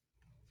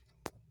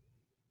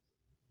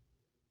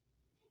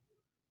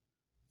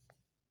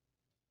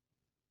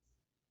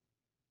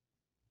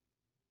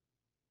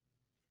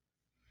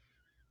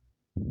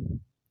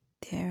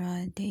There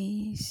are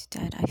days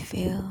that I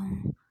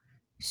feel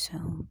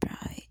so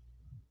bright,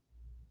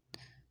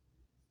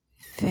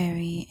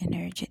 very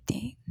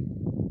energetic,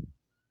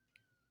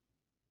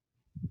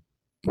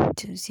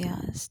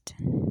 enthusiastic,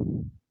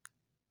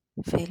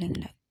 feeling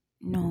like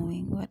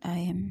knowing what I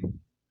am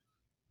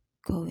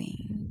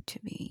going to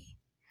be,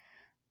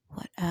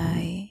 what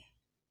I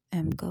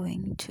am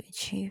going to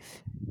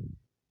achieve.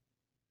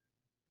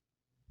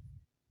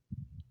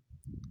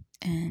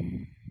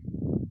 And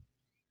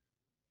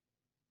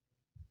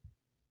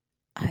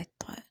I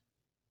thought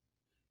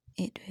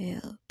it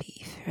will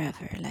be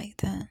forever like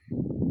that.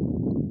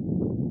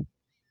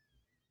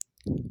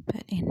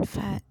 But in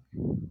fact,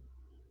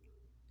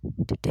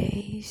 the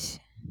days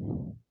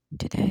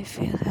that I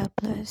feel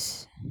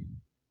helpless,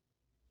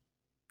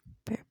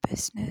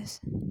 purposeless,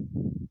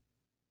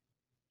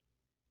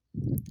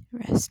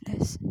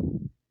 restless,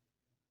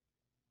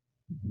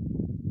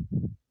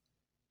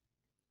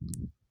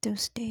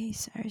 those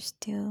days are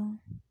still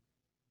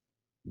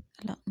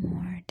a lot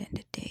more than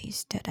the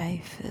days that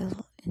I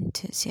feel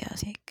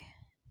enthusiastic.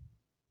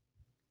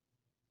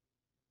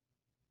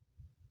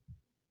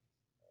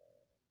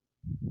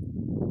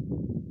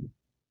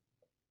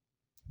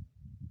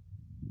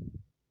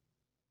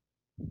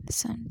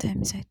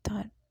 Sometimes I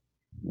thought,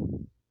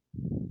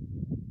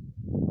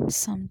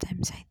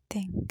 sometimes I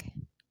think,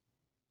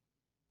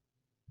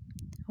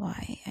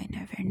 why I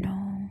never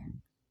know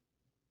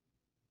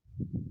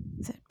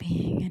that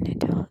being an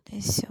adult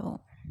is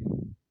so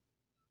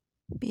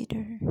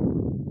bitter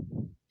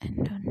and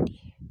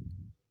lonely.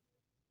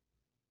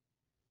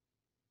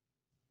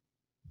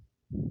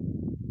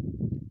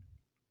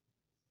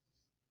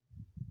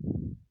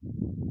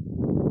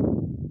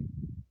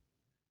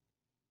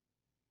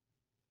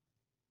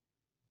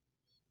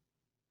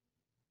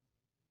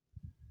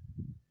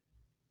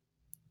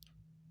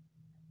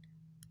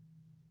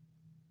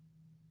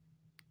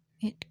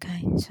 It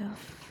kinds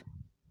of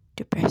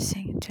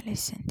depressing to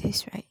listen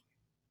this, right?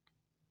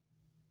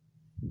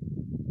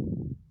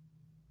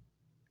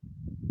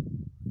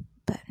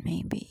 But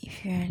maybe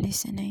if you're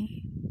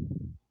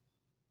listening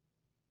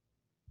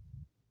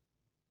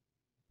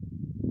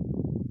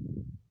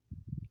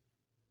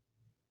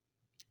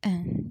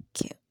and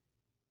keep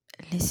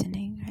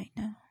listening right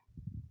now,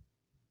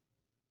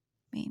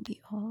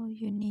 maybe all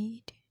you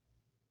need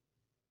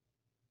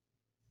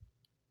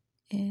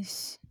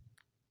is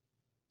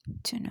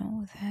to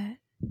know that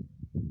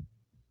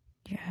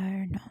you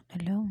are not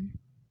alone.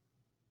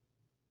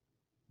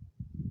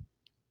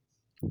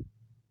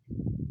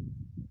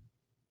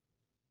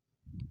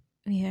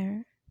 We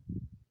are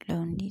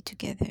lonely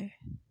together.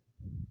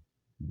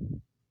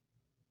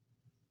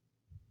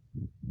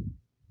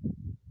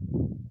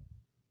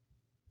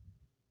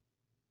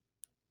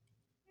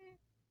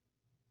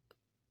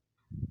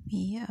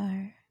 We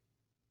are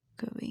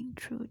going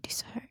through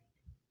this hard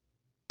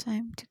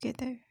time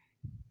together.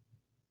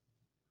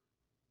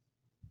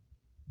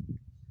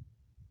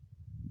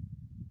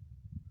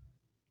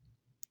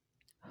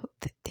 Hope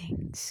that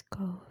things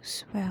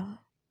goes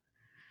well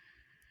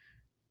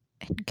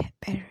and get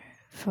better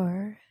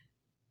for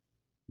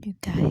you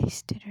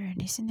guys that are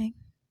listening.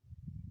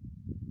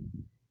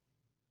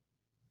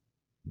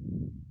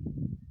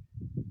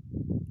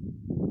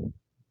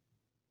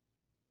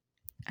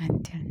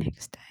 Until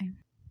next time,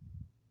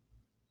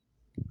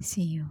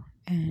 see you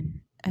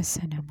and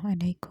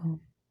Assalamualaikum.